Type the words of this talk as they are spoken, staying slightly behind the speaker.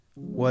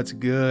What's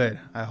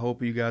good? I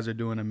hope you guys are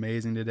doing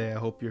amazing today. I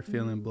hope you're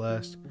feeling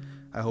blessed.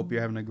 I hope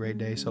you're having a great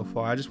day so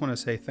far. I just want to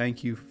say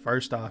thank you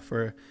first off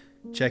for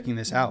checking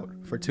this out,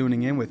 for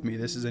tuning in with me.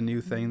 This is a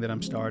new thing that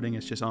I'm starting.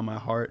 It's just on my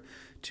heart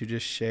to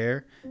just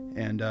share.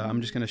 And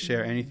I'm just going to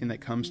share anything that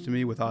comes to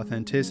me with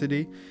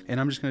authenticity. And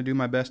I'm just going to do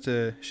my best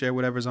to share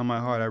whatever's on my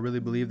heart. I really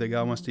believe that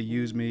God wants to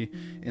use me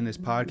in this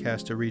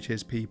podcast to reach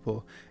his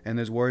people. And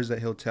there's words that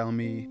he'll tell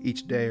me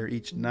each day or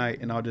each night.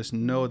 And I'll just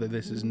know that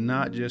this is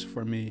not just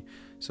for me.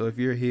 So if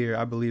you're here,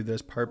 I believe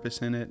there's purpose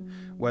in it.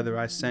 Whether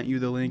I sent you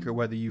the link or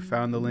whether you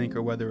found the link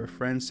or whether a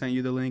friend sent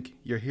you the link,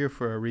 you're here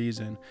for a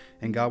reason.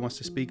 And God wants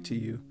to speak to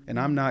you. And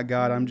I'm not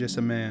God, I'm just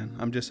a man.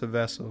 I'm just a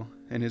vessel.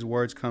 And his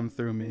words come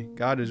through me.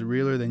 God is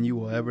realer than you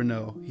will ever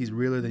know. He's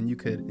realer than you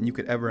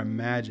could ever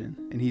imagine.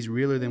 And he's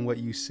realer than what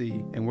you see.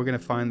 And we're going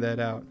to find that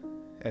out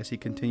as he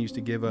continues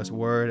to give us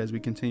word, as we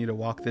continue to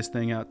walk this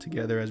thing out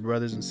together as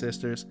brothers and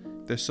sisters.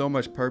 There's so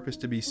much purpose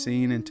to be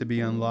seen and to be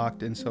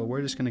unlocked. And so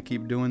we're just going to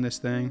keep doing this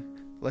thing.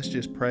 Let's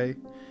just pray,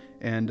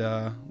 and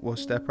we'll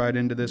step right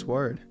into this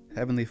word.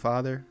 Heavenly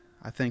Father,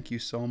 I thank you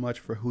so much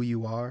for who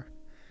you are.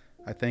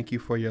 I thank you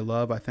for your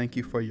love. I thank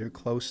you for your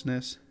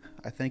closeness.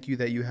 I thank you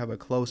that you have a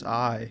close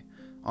eye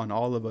on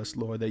all of us,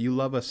 Lord, that you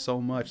love us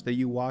so much, that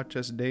you watch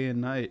us day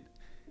and night,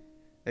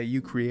 that you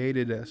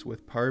created us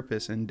with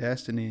purpose and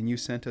destiny, and you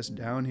sent us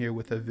down here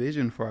with a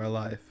vision for our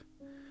life.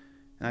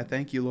 And I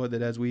thank you, Lord,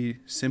 that as we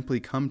simply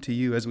come to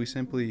you, as we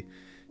simply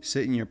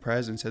sit in your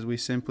presence, as we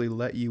simply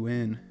let you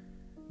in,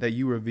 that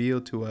you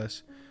reveal to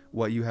us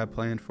what you have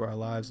planned for our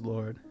lives,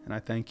 Lord. And I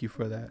thank you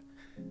for that.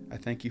 I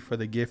thank you for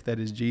the gift that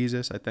is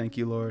Jesus. I thank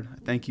you, Lord. I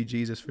thank you,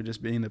 Jesus, for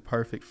just being the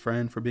perfect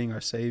friend, for being our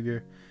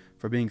Savior,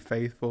 for being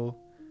faithful,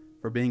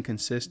 for being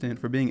consistent,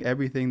 for being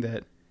everything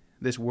that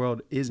this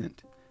world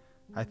isn't.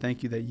 I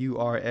thank you that you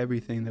are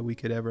everything that we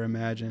could ever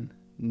imagine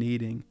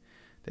needing,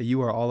 that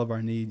you are all of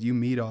our needs. You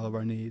meet all of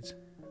our needs.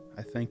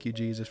 I thank you,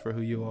 Jesus, for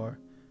who you are.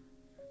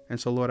 And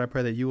so, Lord, I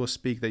pray that you will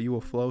speak, that you will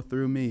flow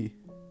through me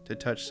to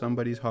touch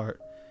somebody's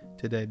heart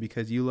today,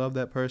 because you love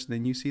that person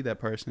and you see that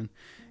person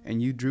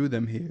and you drew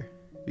them here,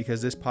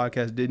 because this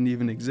podcast didn't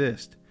even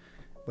exist,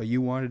 but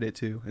you wanted it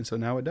to, and so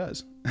now it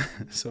does.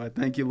 So I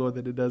thank you, Lord,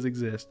 that it does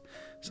exist.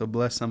 So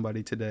bless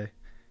somebody today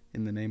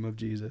in the name of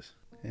Jesus.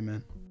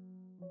 Amen.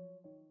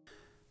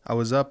 I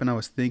was up and I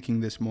was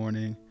thinking this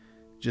morning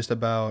just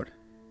about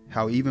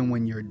how even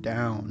when you're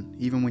down,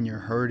 even when you're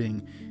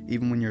hurting,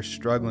 even when you're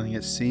struggling,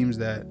 it seems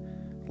that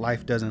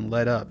life doesn't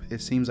let up. It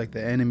seems like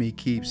the enemy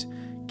keeps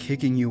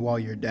kicking you while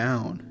you're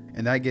down,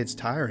 and that gets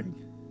tiring.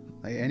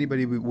 Like,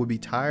 anybody would be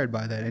tired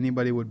by that.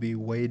 Anybody would be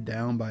weighed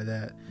down by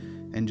that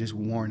and just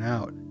worn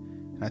out.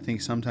 And I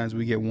think sometimes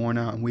we get worn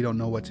out and we don't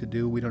know what to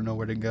do. We don't know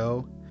where to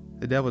go.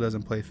 The devil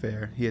doesn't play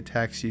fair. He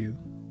attacks you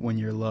when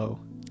you're low.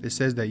 It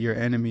says that your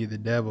enemy, the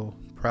devil,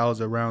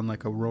 prowls around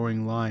like a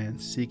roaring lion,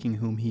 seeking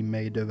whom he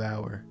may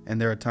devour. And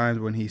there are times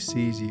when he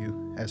sees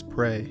you as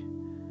prey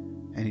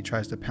and he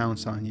tries to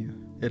pounce on you.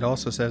 It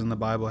also says in the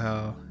Bible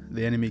how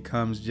the enemy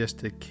comes just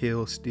to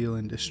kill, steal,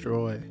 and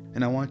destroy.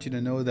 And I want you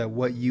to know that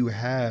what you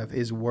have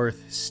is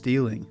worth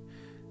stealing.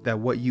 That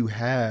what you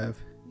have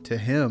to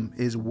him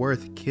is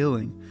worth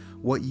killing.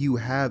 What you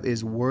have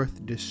is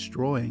worth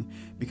destroying,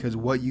 because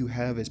what you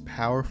have is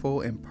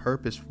powerful and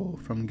purposeful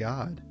from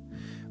God.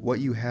 What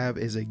you have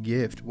is a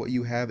gift. What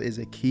you have is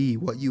a key.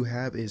 What you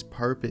have is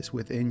purpose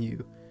within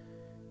you.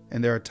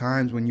 And there are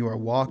times when you are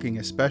walking,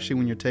 especially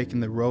when you're taking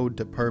the road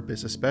to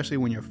purpose, especially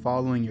when you're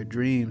following your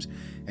dreams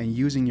and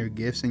using your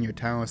gifts and your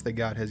talents that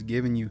God has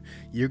given you,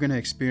 you're going to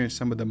experience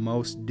some of the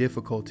most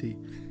difficulty.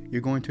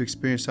 You're going to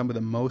experience some of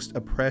the most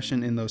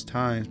oppression in those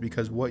times,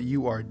 because what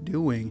you are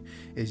doing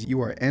is you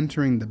are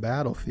entering the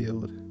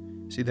battlefield.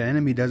 See, the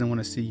enemy doesn't want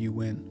to see you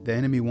win. The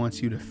enemy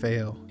wants you to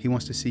fail. He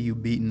wants to see you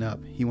beaten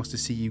up. He wants to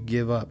see you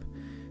give up,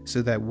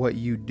 so that what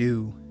you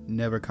do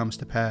never comes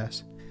to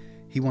pass.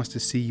 He wants to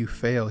see you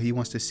fail. He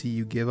wants to see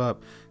you give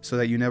up, so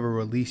that you never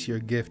release your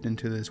gift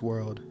into this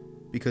world.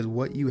 Because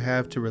what you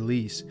have to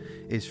release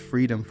is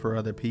freedom for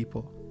other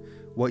people.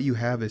 What you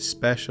have is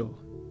special.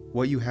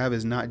 What you have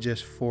is not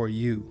just for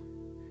you.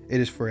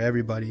 It is for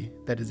everybody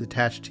that is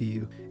attached to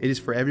you. It is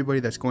for everybody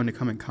that's going to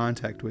come in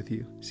contact with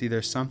you. See,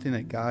 there's something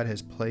that God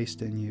has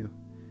placed in you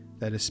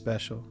that is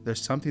special.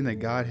 There's something that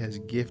God has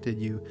gifted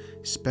you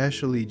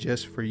specially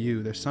just for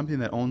you. There's something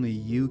that only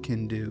you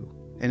can do,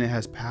 and it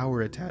has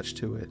power attached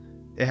to it.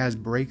 It has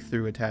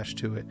breakthrough attached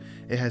to it.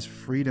 It has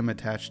freedom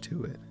attached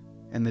to it.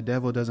 And the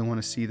devil doesn't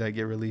want to see that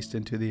get released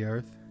into the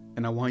earth.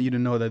 And I want you to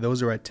know that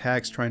those are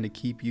attacks trying to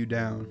keep you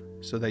down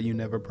so that you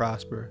never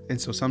prosper. And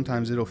so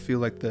sometimes it'll feel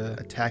like the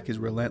attack is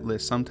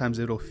relentless. Sometimes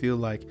it'll feel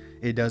like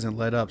it doesn't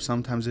let up.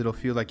 Sometimes it'll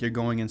feel like you're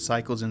going in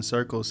cycles and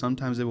circles.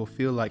 Sometimes it will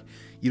feel like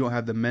you don't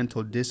have the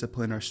mental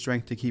discipline or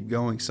strength to keep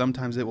going.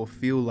 Sometimes it will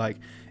feel like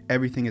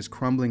everything is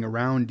crumbling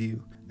around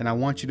you. And I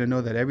want you to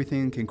know that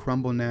everything can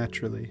crumble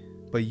naturally,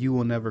 but you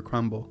will never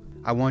crumble.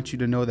 I want you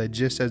to know that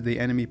just as the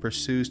enemy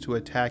pursues to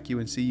attack you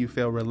and see you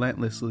fail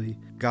relentlessly,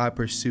 God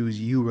pursues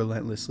you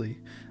relentlessly.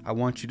 I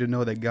want you to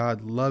know that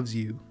God loves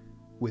you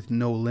with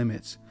no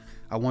limits.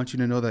 I want you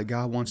to know that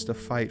God wants to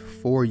fight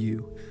for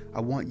you. I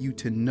want you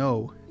to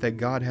know that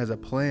God has a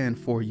plan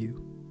for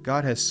you.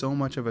 God has so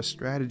much of a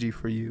strategy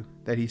for you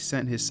that he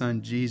sent his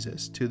son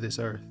Jesus to this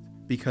earth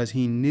because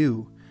he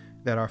knew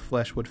that our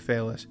flesh would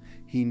fail us.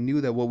 He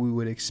knew that what we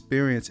would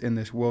experience in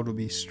this world would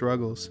be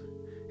struggles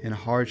and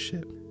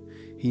hardship.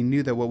 He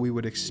knew that what we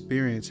would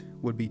experience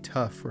would be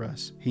tough for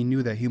us. He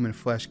knew that human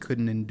flesh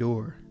couldn't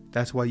endure.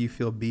 That's why you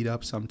feel beat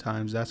up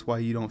sometimes. That's why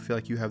you don't feel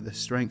like you have the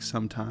strength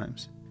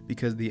sometimes.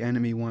 Because the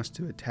enemy wants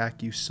to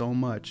attack you so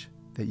much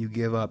that you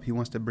give up. He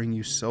wants to bring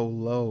you so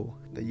low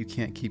that you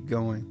can't keep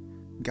going.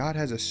 God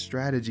has a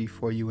strategy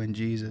for you in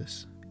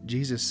Jesus.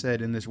 Jesus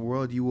said, in this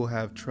world you will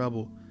have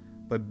trouble,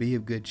 but be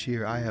of good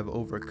cheer. I have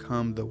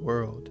overcome the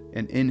world.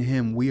 And in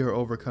him we are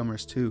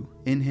overcomers too.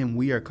 In him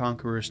we are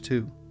conquerors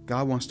too.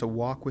 God wants to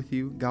walk with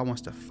you. God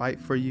wants to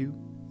fight for you.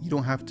 You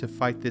don't have to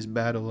fight this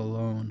battle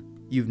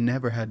alone. You've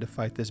never had to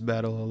fight this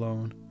battle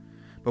alone.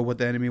 But what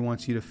the enemy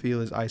wants you to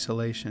feel is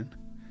isolation.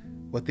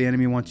 What the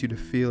enemy wants you to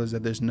feel is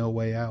that there's no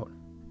way out.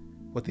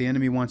 What the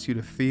enemy wants you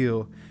to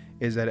feel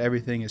is that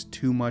everything is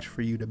too much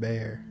for you to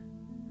bear.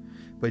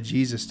 But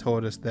Jesus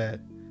told us that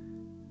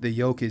the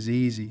yoke is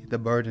easy, the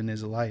burden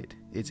is light.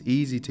 It's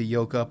easy to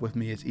yoke up with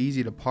me. It's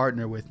easy to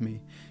partner with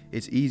me.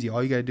 It's easy.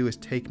 All you got to do is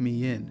take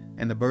me in.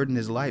 And the burden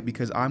is light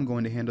because I'm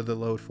going to handle the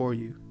load for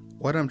you.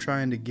 What I'm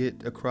trying to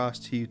get across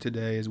to you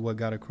today is what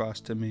got across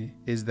to me,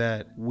 is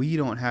that we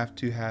don't have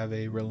to have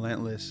a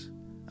relentless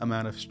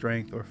amount of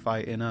strength or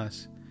fight in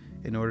us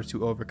in order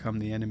to overcome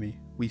the enemy.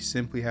 We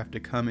simply have to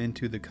come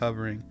into the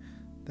covering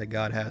that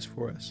God has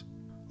for us.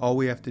 All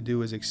we have to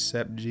do is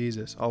accept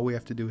Jesus. All we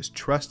have to do is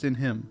trust in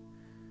him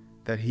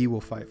that he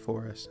will fight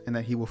for us and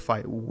that he will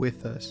fight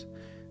with us,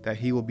 that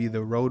he will be the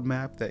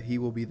roadmap, that he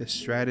will be the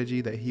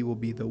strategy, that he will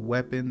be the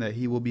weapon, that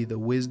he will be the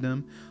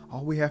wisdom.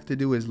 All we have to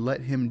do is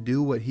let him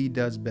do what he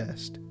does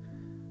best.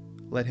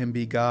 Let him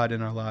be God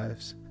in our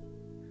lives.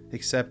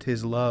 Accept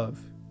his love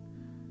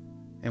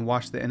and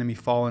watch the enemy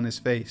fall on his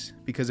face.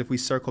 Because if we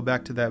circle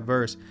back to that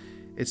verse,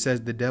 it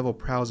says the devil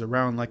prowls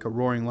around like a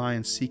roaring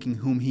lion seeking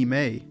whom he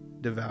may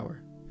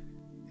devour.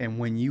 And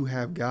when you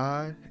have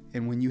God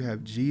and when you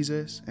have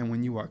Jesus and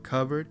when you are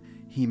covered,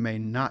 he may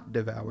not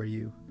devour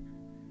you.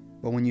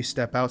 But when you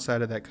step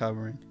outside of that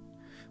covering,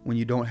 when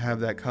you don't have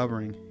that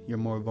covering, you're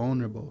more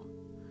vulnerable.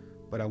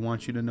 But I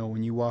want you to know,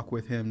 when you walk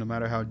with him, no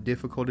matter how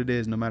difficult it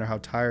is, no matter how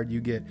tired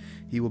you get,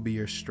 he will be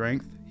your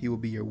strength, he will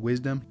be your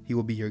wisdom, he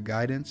will be your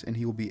guidance, and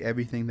he will be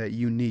everything that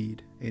you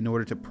need in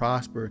order to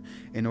prosper,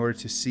 in order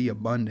to see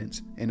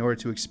abundance, in order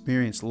to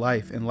experience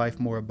life and life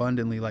more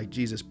abundantly like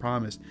Jesus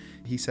promised.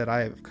 He said, I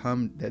have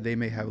come that they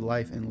may have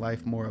life and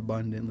life more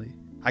abundantly.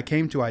 I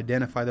came to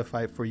identify the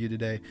fight for you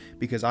today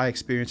because I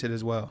experience it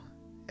as well.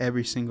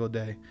 Every single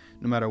day,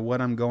 no matter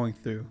what I'm going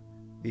through,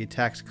 the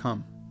attacks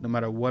come. No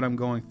matter what I'm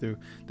going through,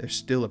 there's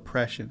still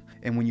oppression.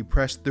 And when you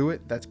press through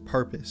it, that's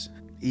purpose.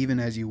 Even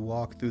as you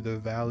walk through the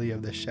valley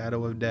of the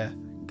shadow of death,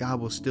 God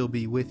will still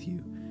be with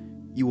you.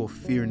 You will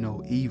fear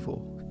no evil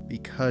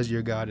because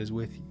your God is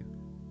with you.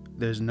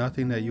 There's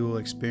nothing that you will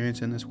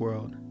experience in this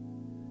world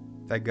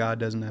that God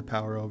doesn't have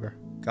power over.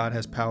 God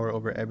has power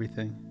over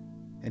everything.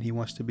 And he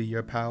wants to be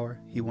your power.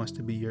 He wants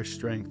to be your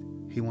strength.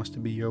 He wants to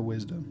be your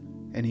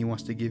wisdom. And he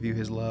wants to give you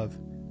his love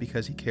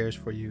because he cares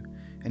for you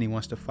and he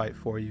wants to fight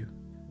for you.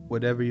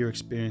 Whatever you're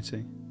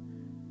experiencing,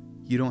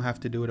 you don't have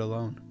to do it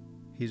alone.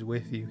 He's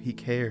with you. He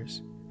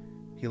cares.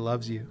 He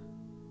loves you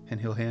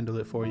and he'll handle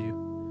it for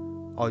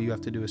you. All you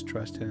have to do is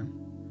trust him.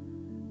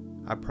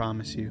 I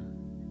promise you,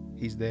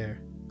 he's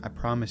there. I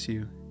promise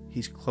you,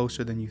 he's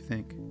closer than you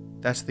think.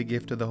 That's the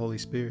gift of the Holy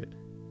Spirit.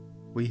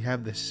 We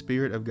have the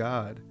Spirit of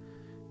God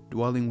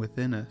dwelling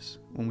within us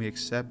when we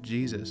accept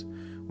Jesus,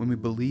 when we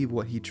believe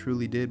what he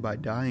truly did by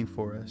dying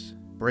for us,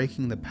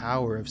 breaking the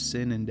power of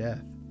sin and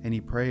death. And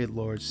he prayed,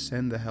 Lord,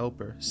 send the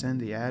helper, send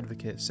the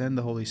advocate, send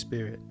the Holy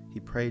Spirit. He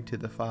prayed to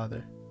the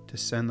Father to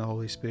send the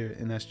Holy Spirit,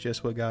 and that's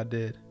just what God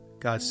did.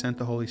 God sent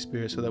the Holy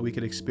Spirit so that we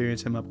could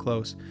experience him up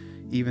close,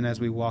 even as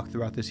we walk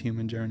throughout this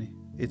human journey.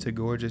 It's a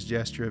gorgeous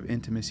gesture of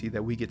intimacy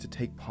that we get to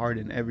take part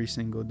in every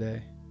single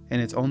day.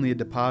 And it's only a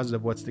deposit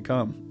of what's to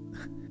come,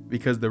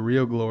 because the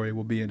real glory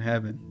will be in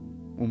heaven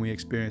when we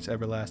experience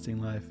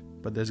everlasting life.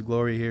 But there's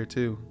glory here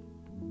too,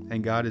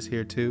 and God is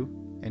here too,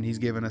 and he's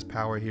given us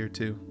power here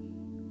too.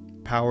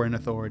 Power and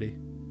authority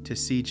to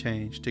see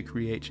change, to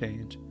create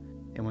change.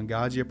 And when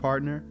God's your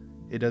partner,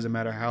 it doesn't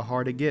matter how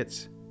hard it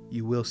gets,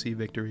 you will see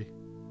victory.